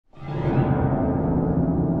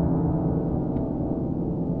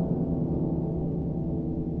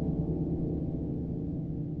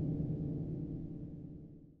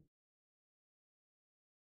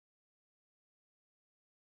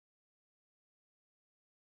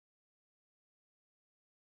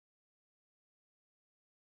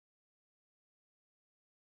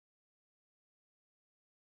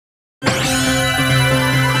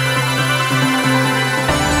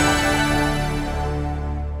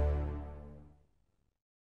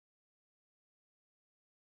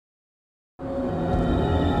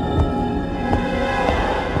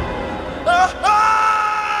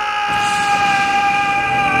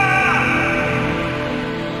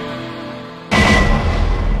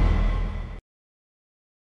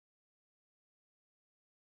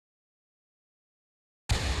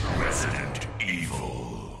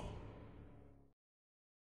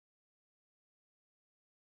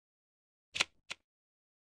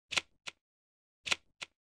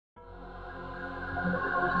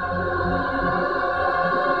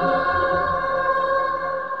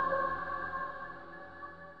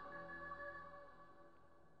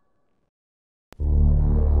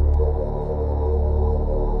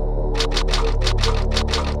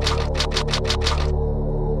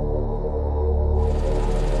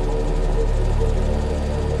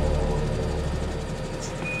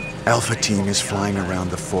Alpha Team is flying around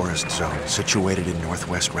the forest zone situated in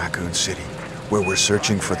northwest Raccoon City, where we're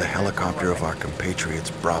searching for the helicopter of our compatriots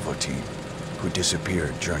Bravo Team, who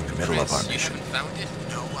disappeared during the middle of our mission. You haven't found it?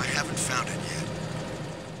 No, I haven't found it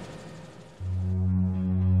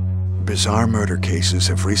yet. Bizarre murder cases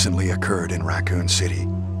have recently occurred in Raccoon City.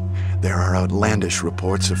 There are outlandish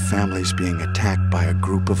reports of families being attacked by a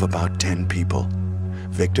group of about 10 people.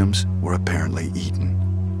 Victims were apparently eaten.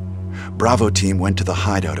 Bravo Team went to the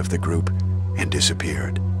hideout of the group and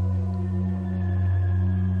disappeared.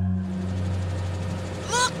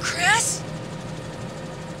 Look, Chris!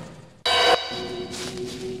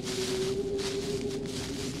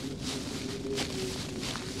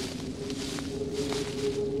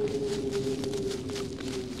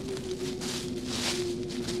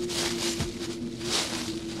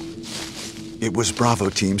 It was Bravo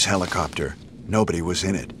Team's helicopter. Nobody was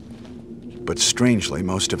in it. But strangely,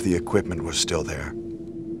 most of the equipment was still there.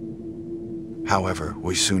 However,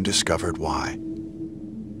 we soon discovered why.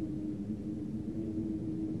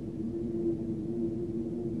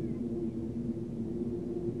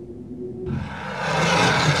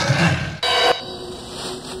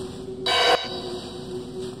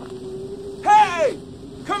 Hey!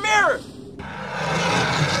 Come here!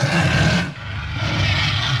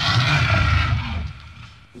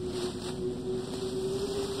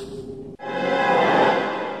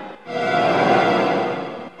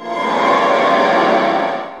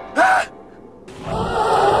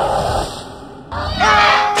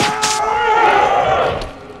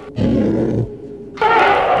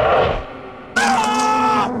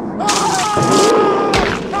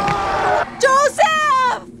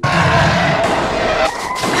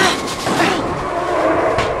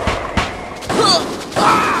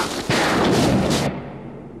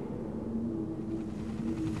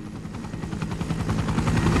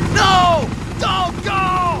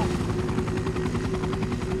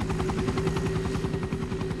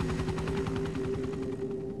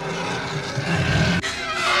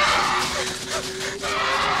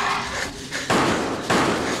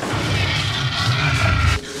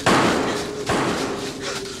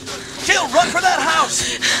 Run for that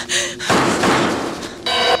house!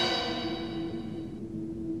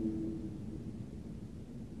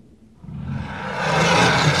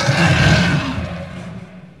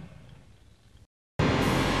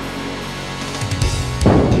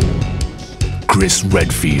 Chris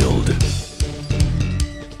Redfield.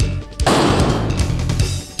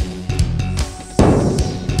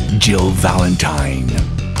 Jill Valentine.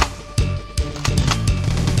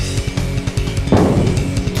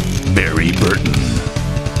 Barry Burton.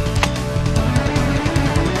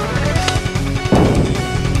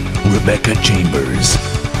 Rebecca Chambers.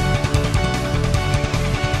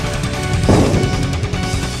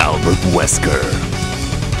 Albert Wesker.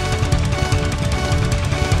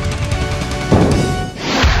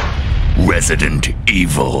 Resident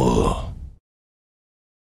Evil.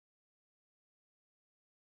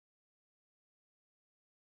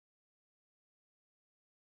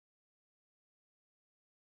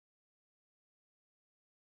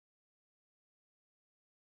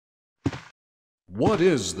 What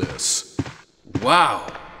is this? Wow!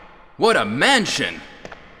 What a mansion!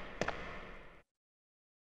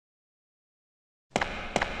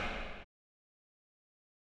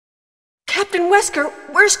 Captain Wesker,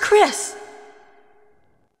 where's Chris?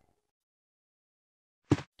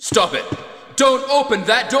 Stop it! Don't open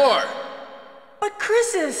that door! But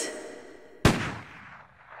Chris is...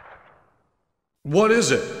 What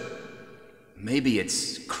is it? Maybe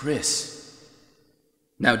it's Chris.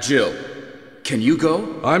 Now, Jill, can you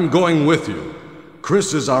go? I'm going with you.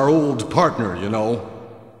 Chris is our old partner, you know.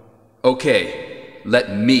 Okay,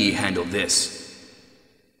 let me handle this.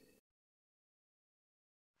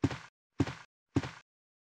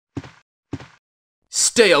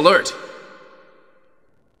 Stay alert!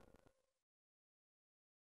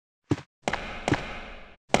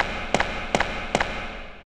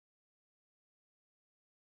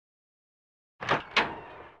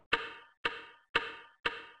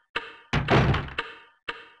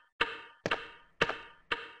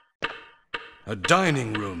 A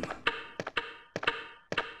dining room.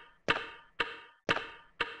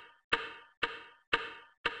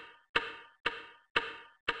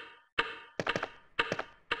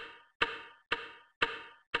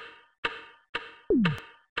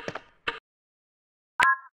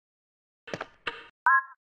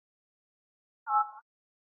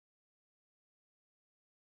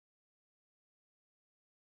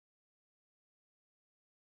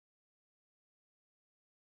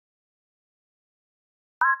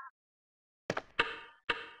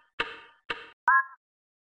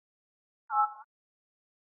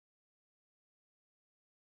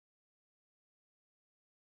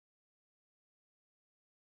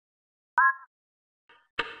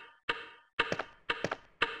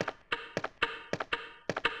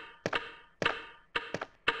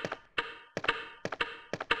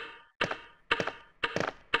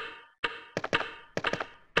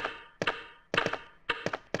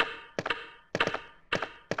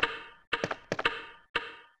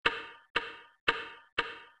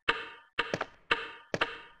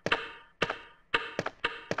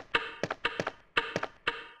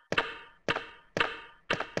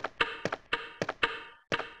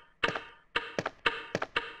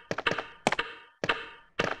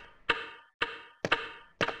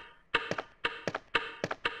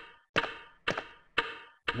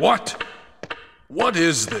 What? What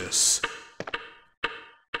is this?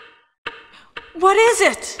 What is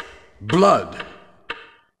it? Blood.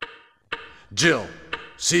 Jill,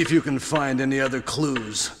 see if you can find any other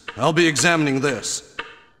clues. I'll be examining this.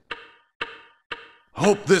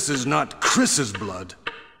 Hope this is not Chris's blood.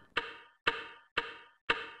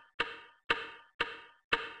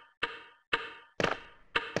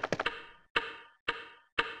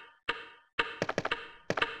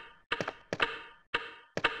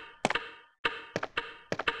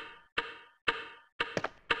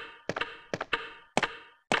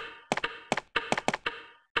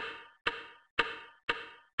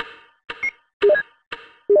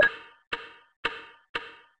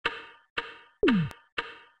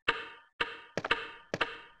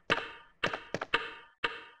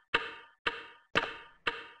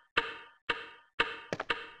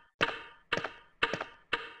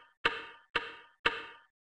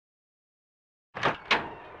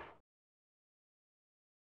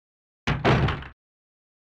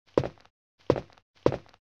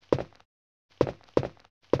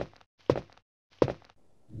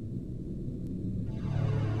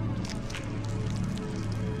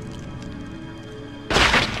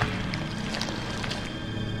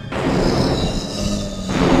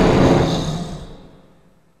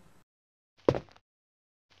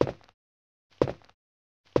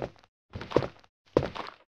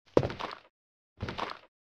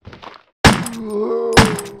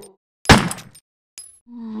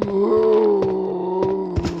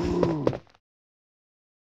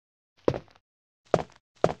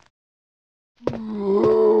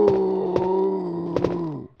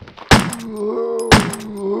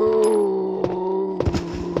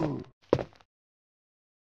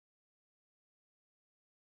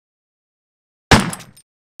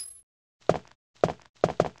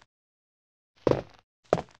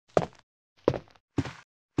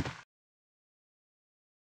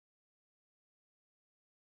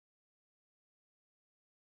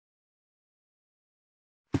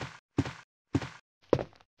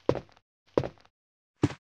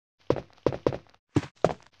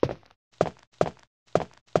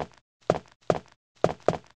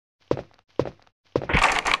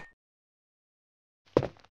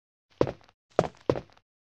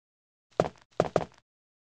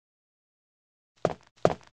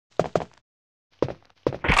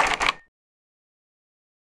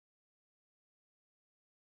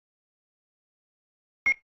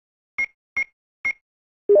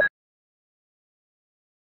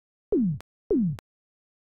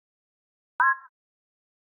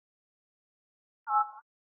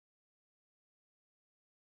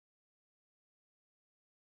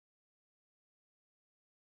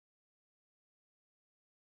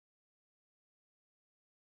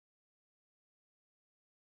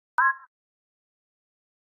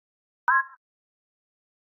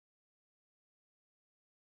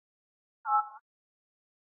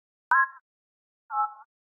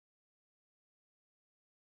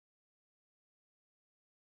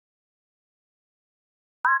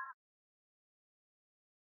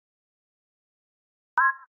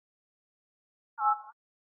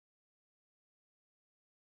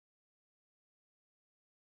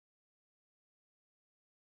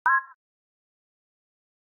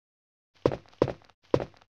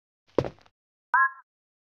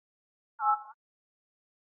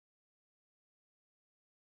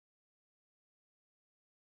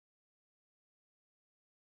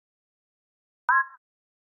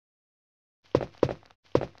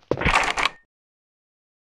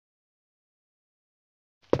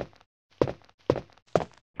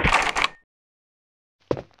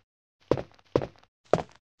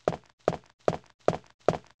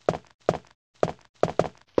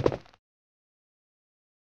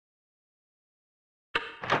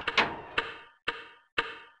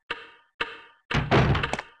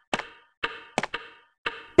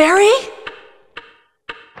 Barry?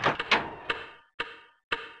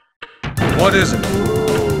 What is it?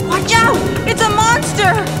 Watch out! It's a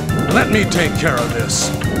monster! Let me take care of this.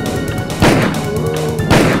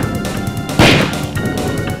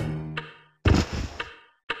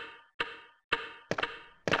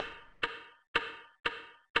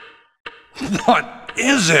 What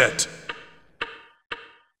is it?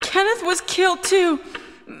 Kenneth was killed too.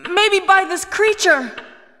 Maybe by this creature.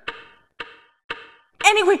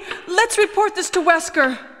 Anyway, let's report this to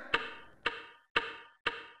Wesker.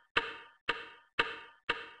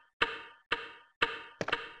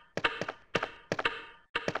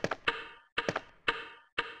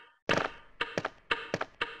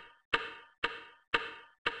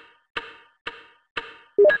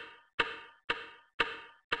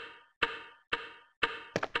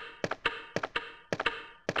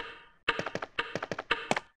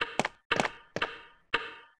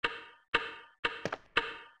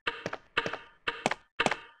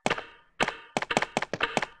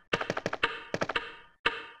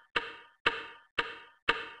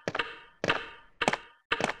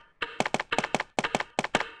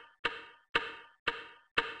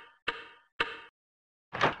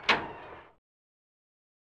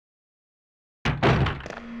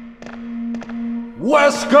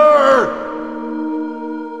 Wesker!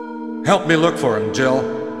 Help me look for him, Jill.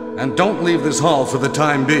 And don't leave this hall for the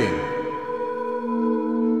time being.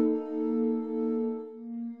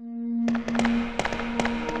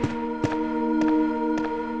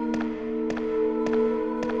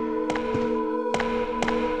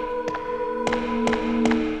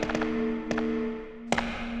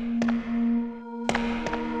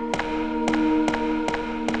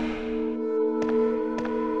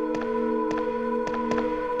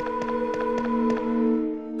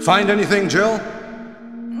 Find anything, Jill?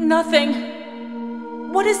 Nothing.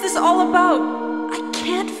 What is this all about? I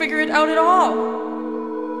can't figure it out at all.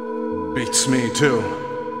 Beats me, too.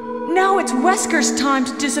 Now it's Wesker's time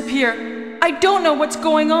to disappear. I don't know what's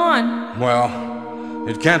going on. Well,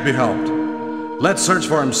 it can't be helped. Let's search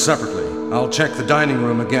for him separately. I'll check the dining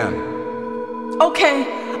room again.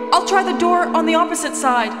 Okay, I'll try the door on the opposite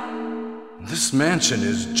side. This mansion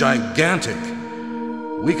is gigantic.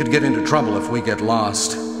 We could get into trouble if we get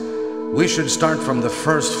lost. We should start from the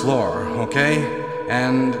first floor, okay?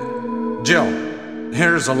 And Jill,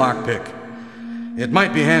 here's a lockpick. It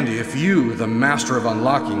might be handy if you, the master of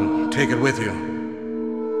unlocking, take it with you.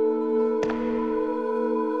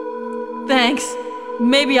 Thanks.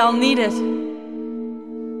 Maybe I'll need it.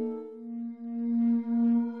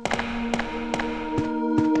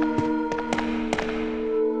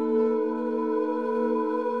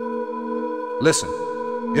 Listen,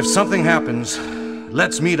 if something happens,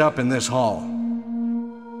 let's meet up in this hall.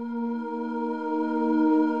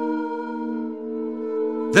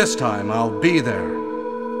 This time, I'll be there.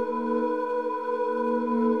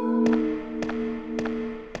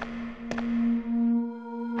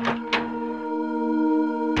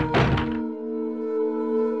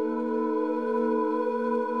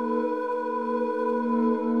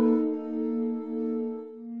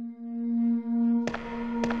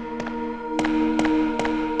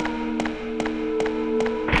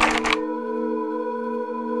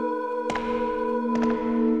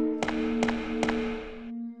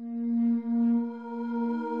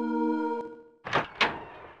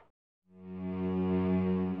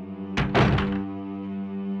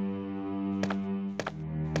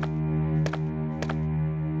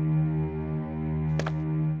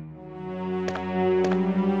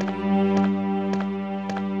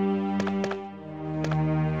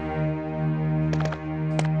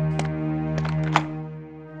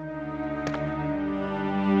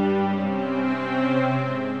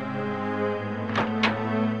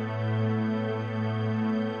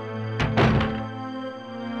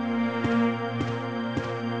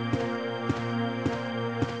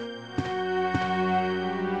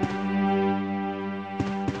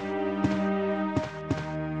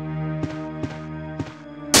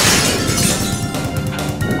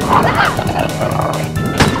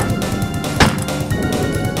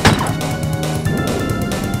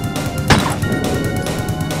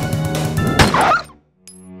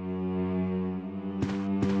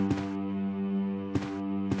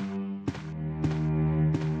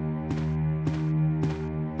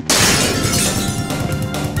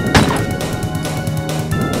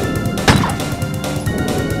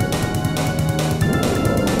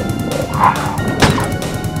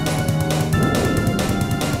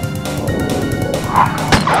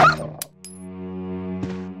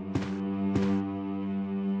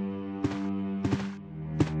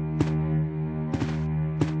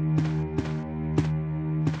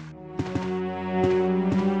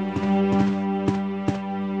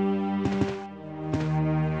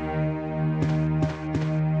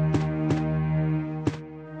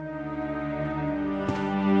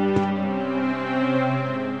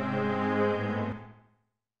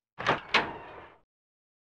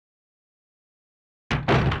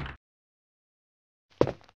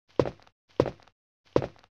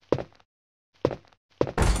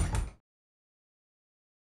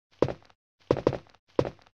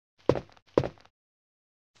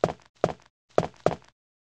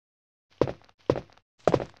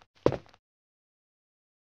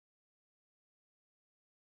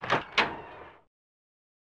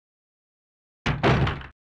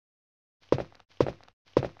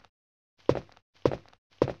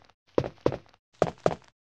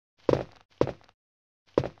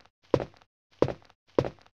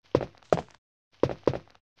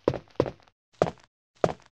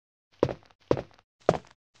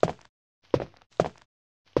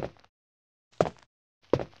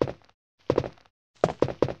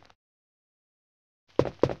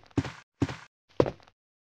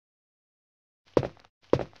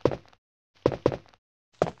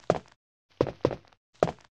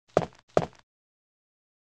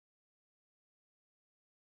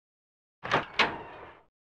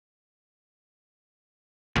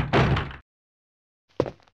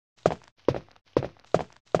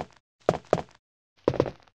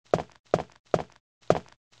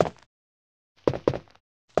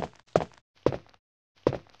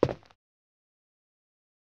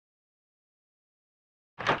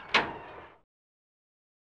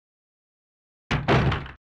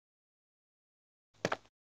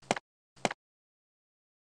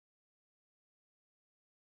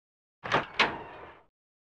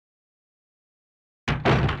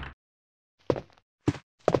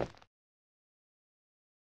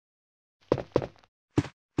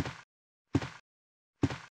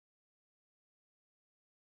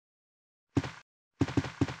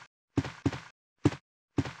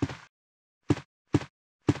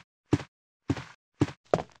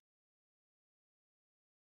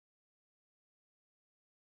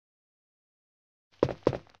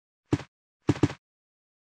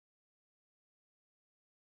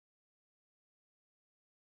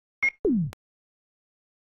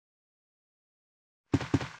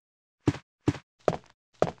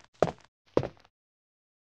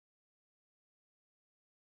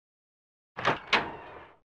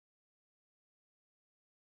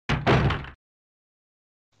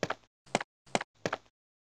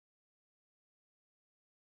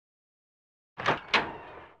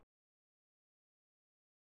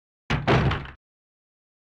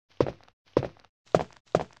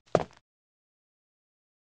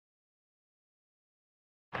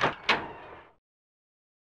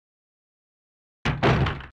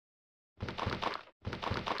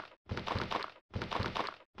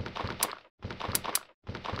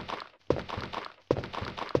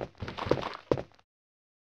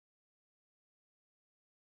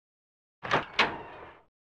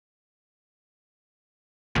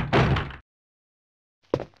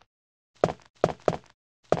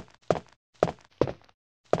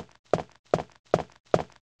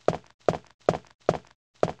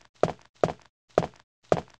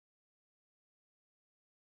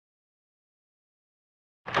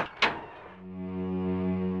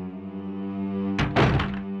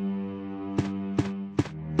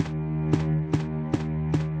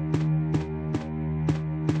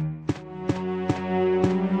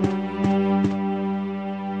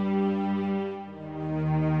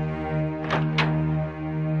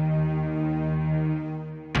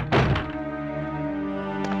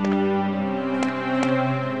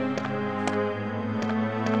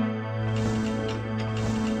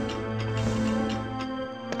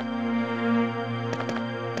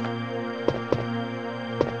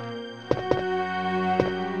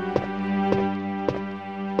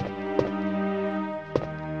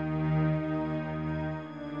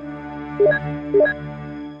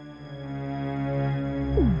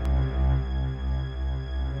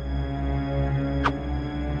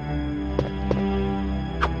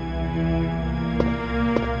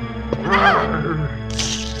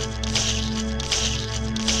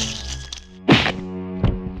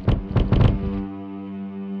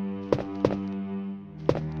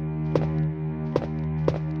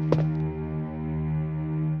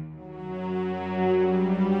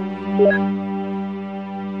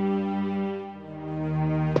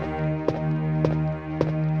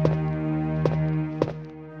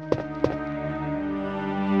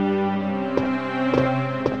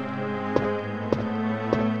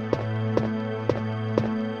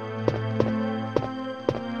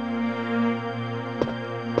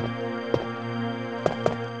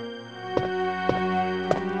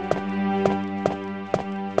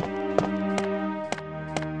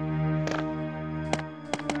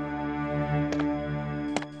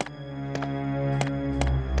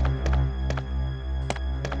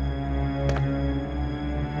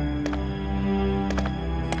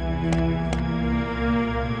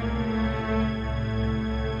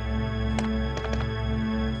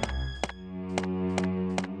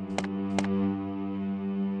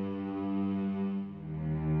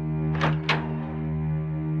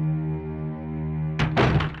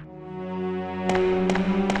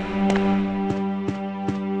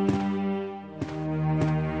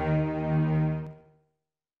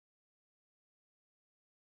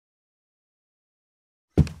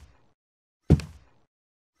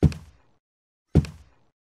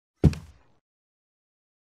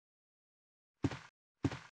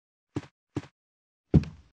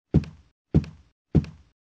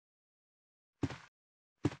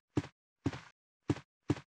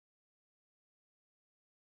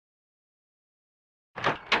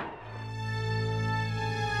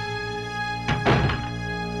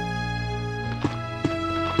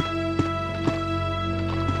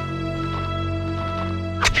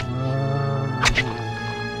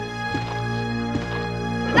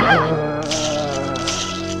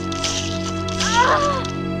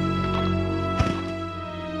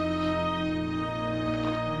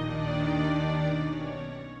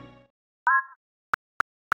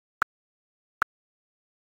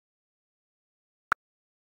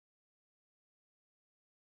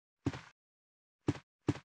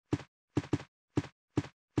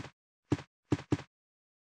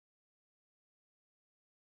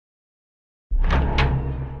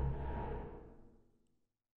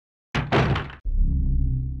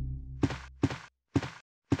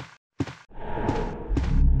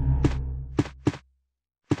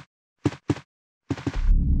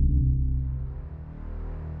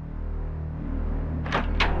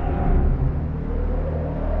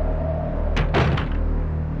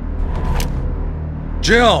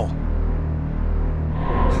 Jill!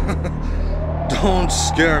 Don't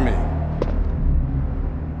scare me.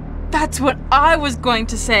 That's what I was going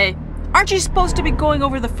to say. Aren't you supposed to be going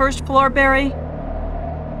over the first floor, Barry?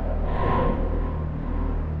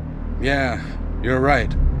 Yeah, you're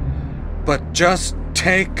right. But just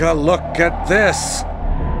take a look at this.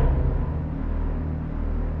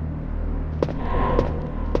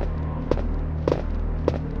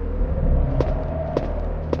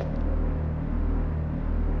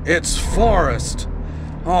 It's Forrest.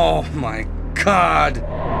 Oh my God.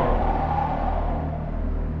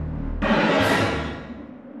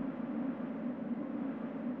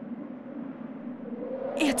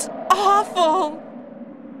 It's awful.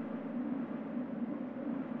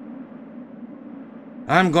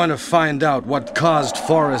 I'm going to find out what caused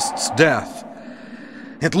Forrest's death.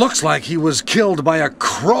 It looks like he was killed by a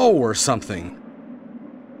crow or something.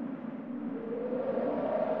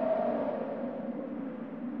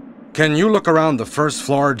 Can you look around the first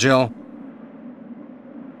floor, Jill?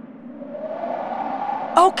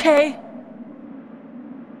 Okay.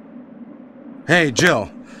 Hey,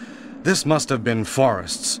 Jill. This must have been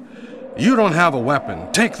Forrest's. You don't have a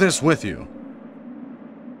weapon. Take this with you.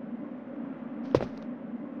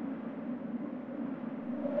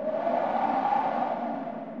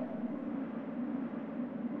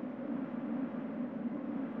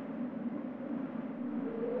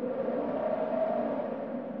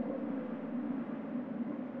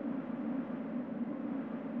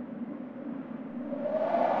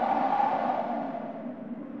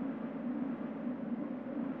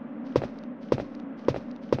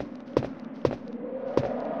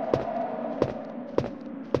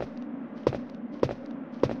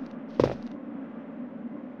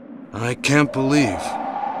 I can't believe.